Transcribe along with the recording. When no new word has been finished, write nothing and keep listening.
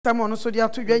Someone so dia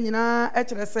to dwanyina e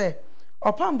kire se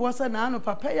opambo se na anu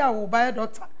papa ya wo buy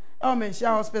doctor e o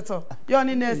Manhyia hospital yo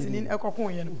ni nurse ni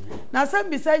ekokon ye no na sam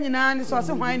bi sa nyina ni so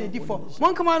se hwan na di fo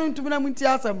mon kama no ntumi na munti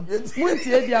asam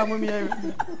munti e di amom ye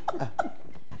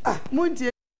munti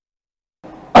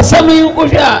asam yi ko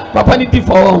hwa papa ni di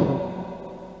fo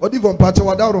odi von pacha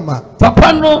wadaroma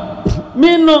papa no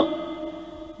mi no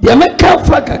dia meka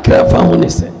fa kakra fa ho ne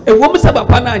se e wo mi se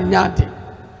papa na anya de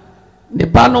ne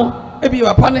ba no ebi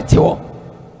papa ne te ho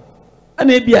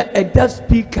ana ebi a da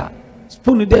speaker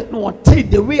spoon that no take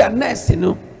the way a nurse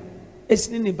no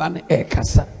esini ne ba ne e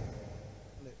kasa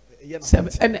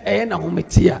and e na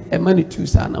hometia e mani tu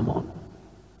sana mo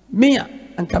me a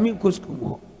anka me ko school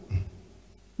mo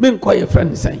me nko ye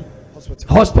friend say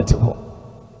hospital ho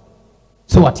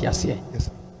so what you say yes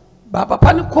ba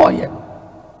papa ne call ye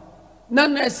na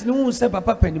nurse ne hu se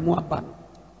papa panimu aba no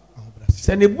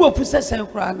se ne bu ofu se sen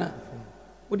kra na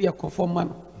odi e conform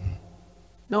man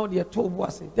now they told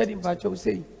was daddy bacho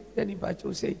say daddy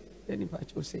bacho say daddy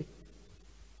bacho say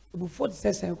before the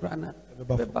session grana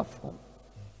beba form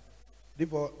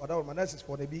before whatever my nurse is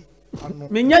for the be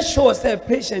me nya sure say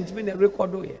patient me na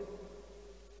record here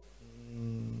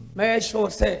me sure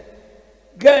say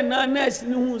girl na nurse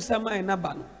ni hu sama na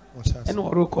ba no e no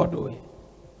record here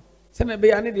say na be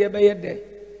ya ne de be ye de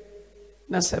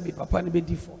na sabi papa ne be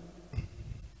di for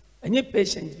any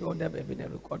patient be order be na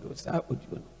record sa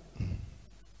audio no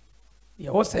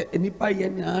ya o say enipa ye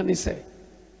na ne say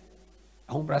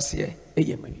ahombrase e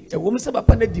ye mani e wo me say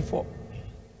papa na di for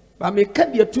ba me ka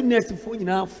de tu nurse fo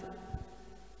nyina afo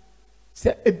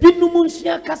say ebinum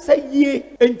nsia kasa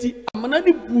yie enti amana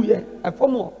ne buye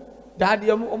afomo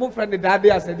daade omo friend daade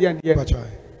asade ande ye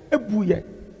e buye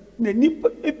na nipa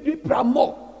e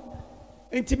pramo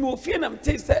enti me ofie na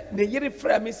mte say ne yere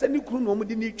fra me say ne kru no mo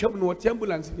de ni twam no wote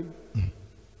ambulance ni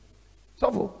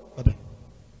sofo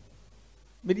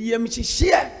me di yam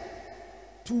share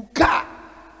to car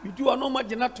you do no ma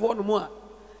gina to no mo a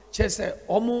che say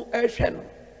omo ehwe no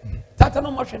tata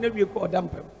no mo hwe na wie ko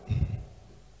odampem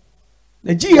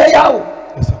na ji he yawo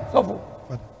sofo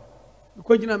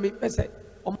ko gina me pese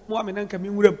omo ame na nka me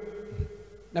nwuram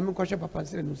na me kwhwe papa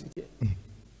nsere no sitie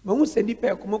ma hu se ni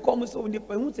pe ko mo ko mo so ni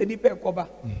pe hu se ni pe ko ba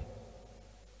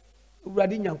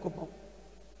urade nyankopon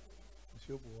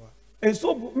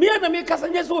enso mi ana me kasa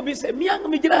nye so obi se mi ana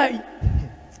me gina hai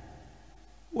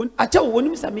won acha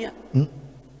wonim samia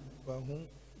ba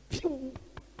hu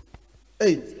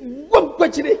eh won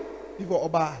kwachire before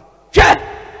oba hwe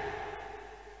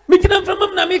mi gina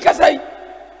from na me kasa hai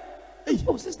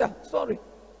oh sister sorry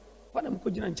when am ko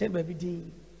gina nche ba bi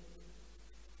din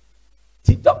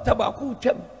ti doctor ba ku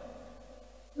twem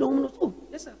no no so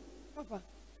yes sir papa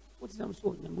what is am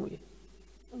so nyamo ye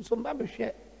so mba be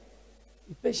hwe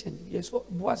the patient yes so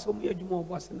boas o me adwuma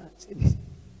boas na say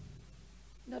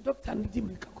na doctor ni di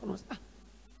me ka kono ah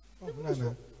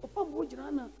OPAMBOUR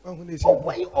gina na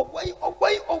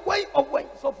ogwai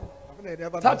so for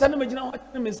tata na me gina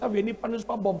ho me sabe ni pano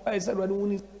so bomba e say do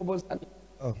woni obo stand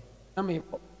oh na me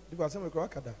pop di ba say me ko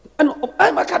akada no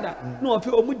ai makada no afi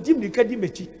o mu dim ni ka di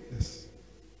mechi yes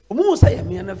o mu say ya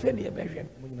me na fe ne ye be hwe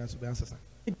mo nyina so be ansasa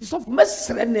it is of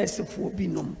mesre nurse fo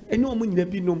binom eni o mu nyina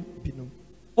binom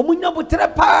o mu nya botre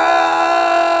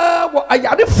pa wo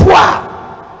ayare fo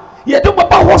a ye do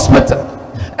baba hospital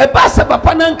e ba se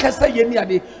papa na nkasa ye ni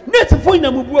ade nurse fo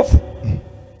nya mu buafu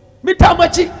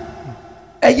mitamachi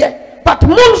eye but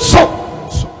monso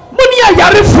muni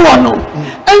ayare fo no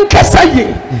nkasa ye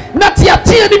na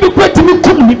tiatia ni bi kwetimi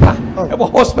kum nipa e bo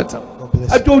hospital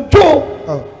ajojo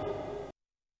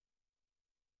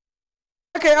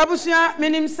okay abusia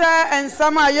minim se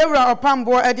ensama yewra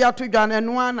OPAMBOUR e de atodwan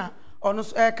eno ana ono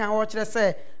so e kan wo kire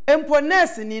se empo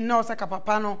nurse ni na o saka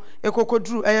papa no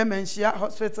ekokodru eye Manhyia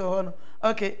hospital ho no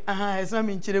okay eso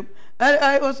mi nchirem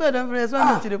also dem eso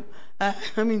mi nchirem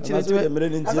mi nchirem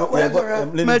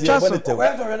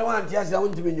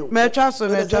me traso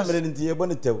ntie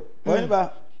bonitew oni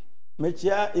ba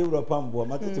Manhyia OPAMBOUR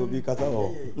matete obi kasa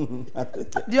ho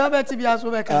di obeti bia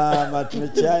so be ka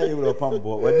Manhyia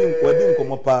OPAMBOUR wadi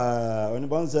nkomo pa oni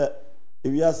bonse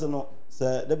ewiase no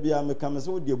se da bia me kam se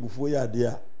wodi abufuo ya ade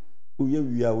a uye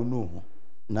wia wonu ho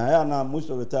na ya na most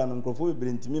of the time nkrofo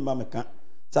bebrentimi ma meka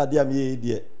sa ade am ye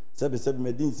de se be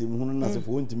medin se hunu na se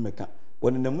fo ntimi meka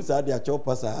woni na musa ade a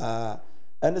chopa sa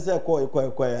ene se ko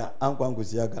ya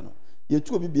ankwankosi aga no ye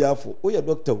tu obi biafo wo ye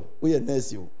doctor wo ye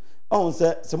nurse wo on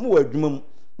se mo wadwumam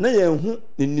na ye hu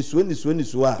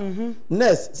nisuo a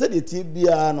nurse se de tie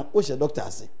bia no wo she doctor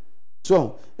ase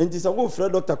so enti sa wo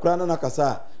frɛ doctor kra na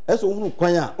nakasa eso hunu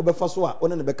kwan a obefa so a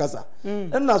one ne bekasa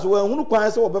na so wo hunu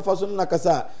kwan se obefa so na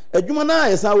nakasa adwuma na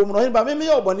ayesa wo mu no ba me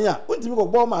ye obone a wontimi ko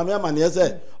gbo maame amane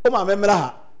se o maame mra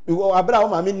ha abra o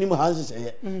maame nim ha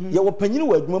nhyehyeye ye wo panyini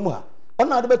wo adwuma mu ha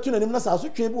ona ade betu nanim na sa so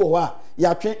twe bi wo ha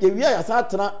ya twe ye wi ya sa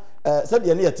atena se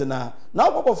de ne yetena na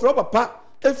wo frɛ papa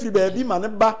efiri baabi ma ne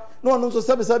ba na ono nso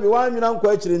sebe wa nwina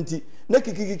nkwa akire nti na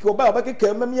kikikiki oba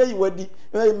obakeka mam ye yiwadi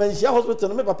Manhyia hospital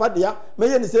no me papa dia me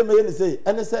ye ne sei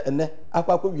ene se ene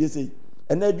akwa wie sei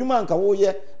ene adwuma nka wo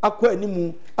ye akwa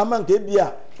animu ama nka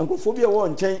ebia nkofo bi e wo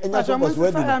nchen enya so boss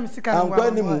wadi ankwa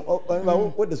animu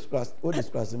what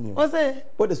discuss me o say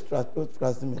what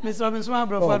discuss me Mr. Robinson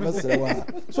abrofa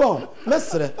so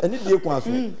mesre ene die kwa so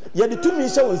ye de tumi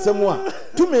hye wo nsam a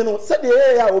tumi no se de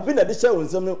ye ya obi na de hye wo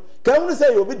nsam no ka hu se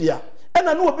ye obi dia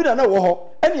ena no obi na wo ho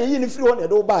ena ye ni firi ho na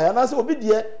de wo ba ya na se obi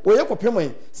die wo ye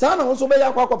kopem sa na ho so be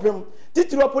ya kwa kopem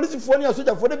titiro police fo ni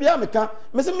asojafo de bia meka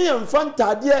me se me yemfa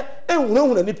ntade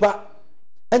enhunahuna nipa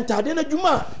ntade na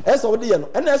dwuma ese wo de ye no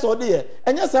ena ese wo de ye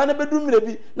enya sa na bedu mire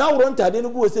bi na woro ntade no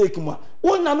bu ose ekima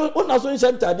wona so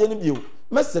nhye ntade no bio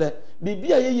mesre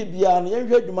bibia ye bia no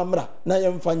yenhwe adwuma mra na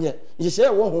yemfa nye yehye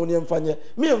wo ho ne yemfa nye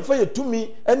me yemfa ye tumi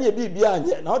ene ye bibia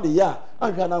anye na wo de ya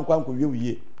ahwa na nkwa nkwa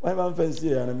wiye why man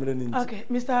fancy ya na mire ni okay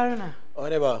Mr. Aruna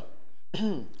whatever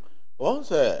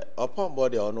once upon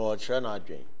body on no chana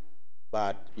adwen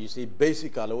but you see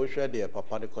basically we share the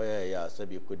papa de koya ya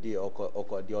sabi kudi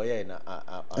oko de oya na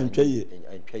antwaye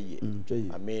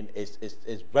I mean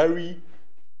it's very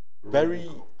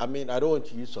I mean I don't want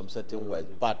to use some certain words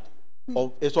but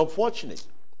it's unfortunate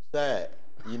that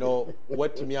you know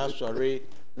what me sorry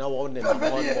now one and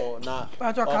one more na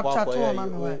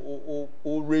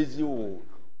o raise you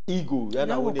ego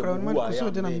and I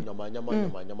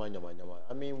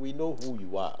mean we know who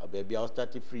you are baby I'll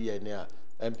start free and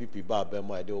MPP bar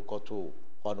bemo they will call to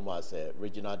Honma as a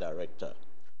regional director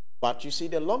but you see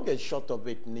the long and short of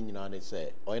it nina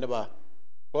say or never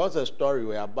was a story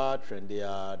where about trend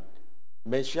their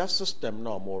Manhyia system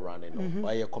no more running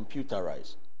by a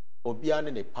computerized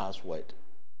obiane the password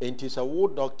and is a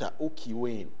ward doctor okay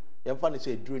wayne yamfa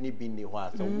say drone bi ni ho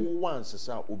asa wo once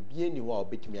sa obi ani ho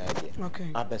obetimi ade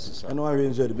abesisa eno ahwe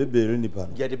nso de bebele nipa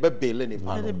ye de bebele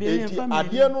nipa enti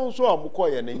ade no nso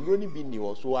amukoye na drone bi ni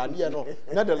ho so ade no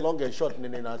na the long and short ni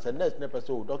na say next na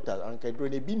person doctor anka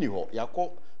drone bi ni ho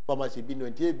yakọ pharmacy bi no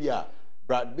enti e bia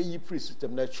brad be free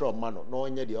system na sure man no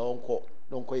onye de onko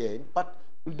ye but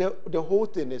the whole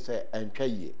thing is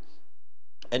entwaye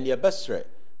and your best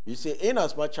you see in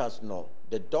as much as no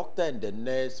the doctor and the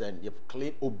nurse and if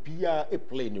claim obia a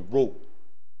playing a role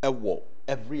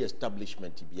every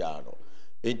establishment biano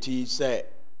and he say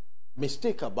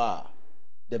mistake about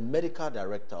the medical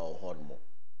director or honmo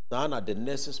now the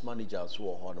nurses managers who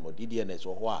are honmo DDNS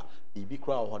or what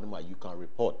honmo you can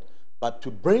report but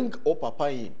to bring papa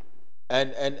in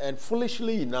and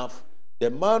foolishly enough the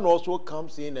man also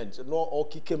comes in and no or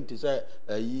kick him to say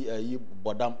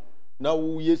bodam. Now,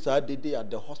 yes, I did it at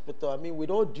the hospital. I mean,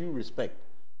 with all due respect,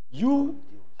 you,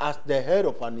 as the head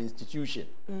of an institution,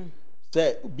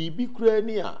 say, Bibi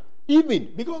Krenia, even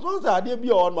because once I did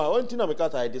be on my own thing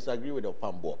because I disagree with the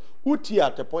OPAMBOUR. Uti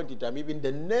at a point in time, even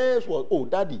the nurse was, oh,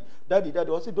 daddy. I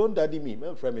said, don't daddy me,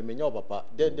 my friend, me, papa.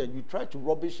 Then you try to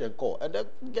rubbish and call. And the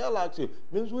girl asks you,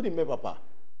 means who me, papa?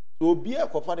 So be a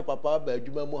kofani papa, but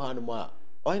you remember Hanuma.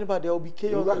 Or anybody will be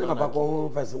chaos.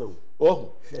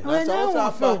 Oh,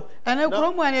 and I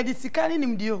come when I did Sikani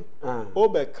in Dio. Oh,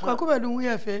 but Kakuba we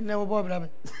have never bothered.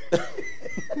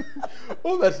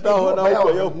 Oh, that's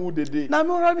now who did it. Now,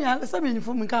 more of something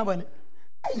from company.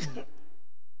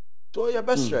 So, your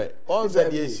best right. All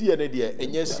that you see an idea,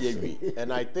 and yes,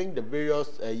 and I think the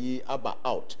various ye are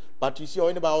out. But you see,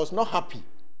 anybody was not happy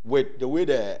with the way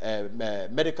the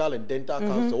medical and dental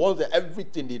council was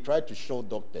everything they tried to show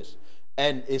doctors.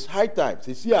 And it's high time.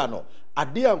 See, no.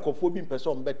 Ade ankofo bi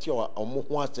person beti o omo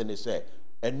ho asene say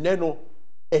eneno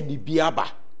eni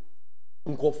biaba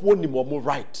nkofo ni mo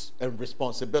rights and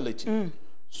responsibility.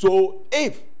 So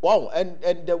if and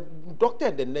the doctor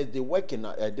and the nurse they working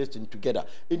this thing together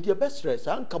in their best stress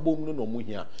ankabom no mo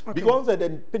hia because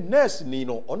the nurse ni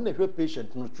no on the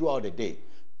patient no throughout the day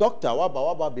doctor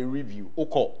waba be review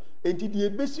oko enti the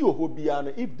besi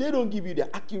ohobia if they don't give you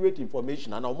the accurate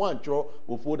information and one throw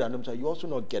forward and you also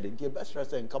not get it the best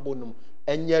stress and carbon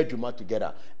enya adwuma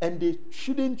together and they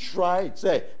shouldn't try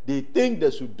say they think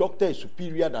the doctor is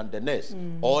superior than the nurse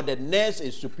or the nurse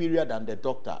is superior than the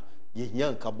doctor ye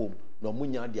hia carbon no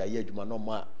munya dia ye adwuma no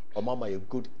ma mama a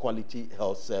good quality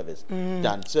health service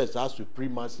than says as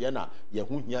supremacy na ye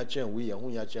hu hia chen we ye hu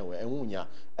hia chen we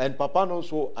and papa no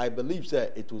so I believe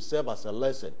say it will serve as a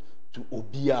lesson to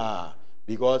obia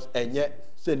because enye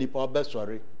say nipa be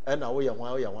sorry and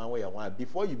now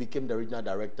before you became the regional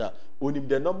director only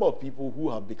the number of people who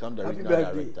have become the regional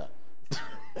director.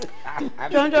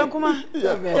 John Kuma,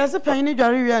 there's a pain in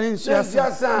Jerry and in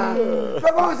Siasa.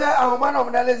 Papa said, our man of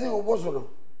the lazy Obosono.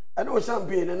 I know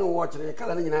champagne and no watching a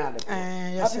color in Ireland.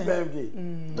 Happy birthday.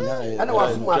 I know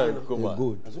what's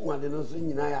good. As one did not sing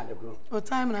in Ireland. What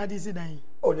time I did it?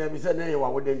 Oh, there is a name I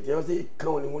wouldn't tell you,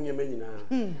 counting when you mean.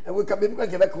 And we can be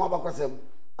back and come back with them.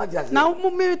 Now,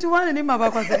 move to one in my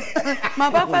back. My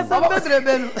back was so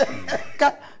better.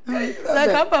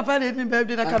 Like Papa didn't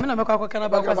baby that come in a cock and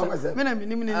about oh,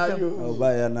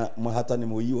 by Mahatani,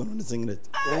 you want to sing it.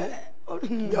 You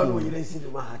know, you didn't see the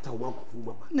Mahata walk of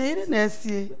Mama. Nay,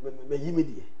 Nancy,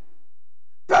 maybe.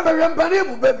 Father and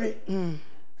Panibu, baby.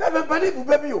 Father and Panibu,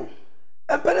 baby.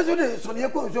 And Penny, so you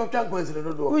go to your campus in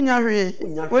the door. When you're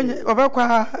over,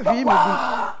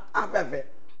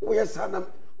 we are son.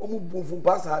 From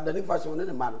Passa, the fashion in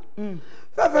a man.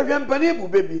 Father and Panibu,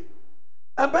 baby.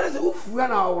 And better say, "Oof, we are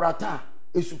now rata."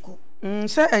 Isuku.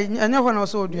 Say, I never know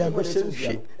so. Do you have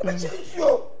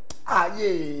ah,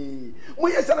 ye.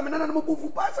 We are selling another move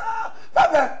from Passa.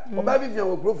 Father, or baby, you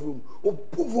will grow from or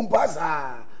poof from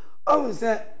Passa. Oh,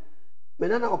 say,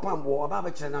 Menana OPAMBOUR, about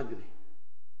a China.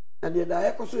 And the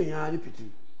echo so yarn pity.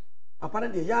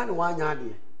 Apparently, yarn one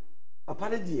yard.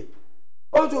 Apparently,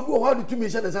 also go hard to me,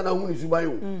 and I want to buy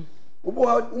you.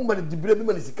 Woman, the brave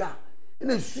woman is a car.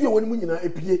 And see when we are a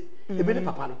pie, a bit of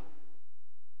papa.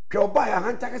 Pure buy a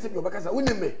hand tax of your back as a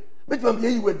woman, but you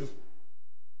be ready.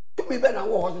 To me, better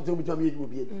war hospital with me will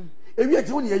be. If you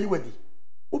are only a ready.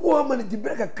 Woman, the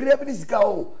break a crab in his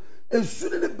cow, and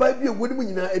soon the baby a woman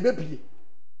in a baby.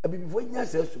 A baby for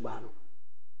yourself, Subano.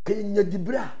 Can you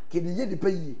debra, can you pay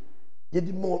ye?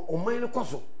 Yet more or minor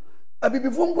coso. A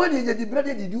baby from one year, the bread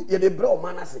did you, yet a bro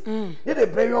manase. Yet a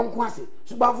brave young quasi,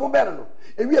 Suban for Berno.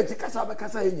 And we are to Casa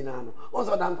Casa in Yano,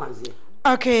 also down Quansi.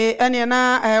 Okay, and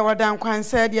yana, what down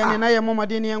Quansi, and I am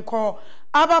Momadinian call.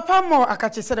 APAMBOUR, I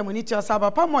catch a ceremony to us.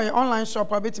 APAMBOUR online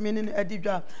shop, a bit meaning a deep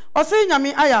job. Or saying, I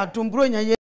mean, I are to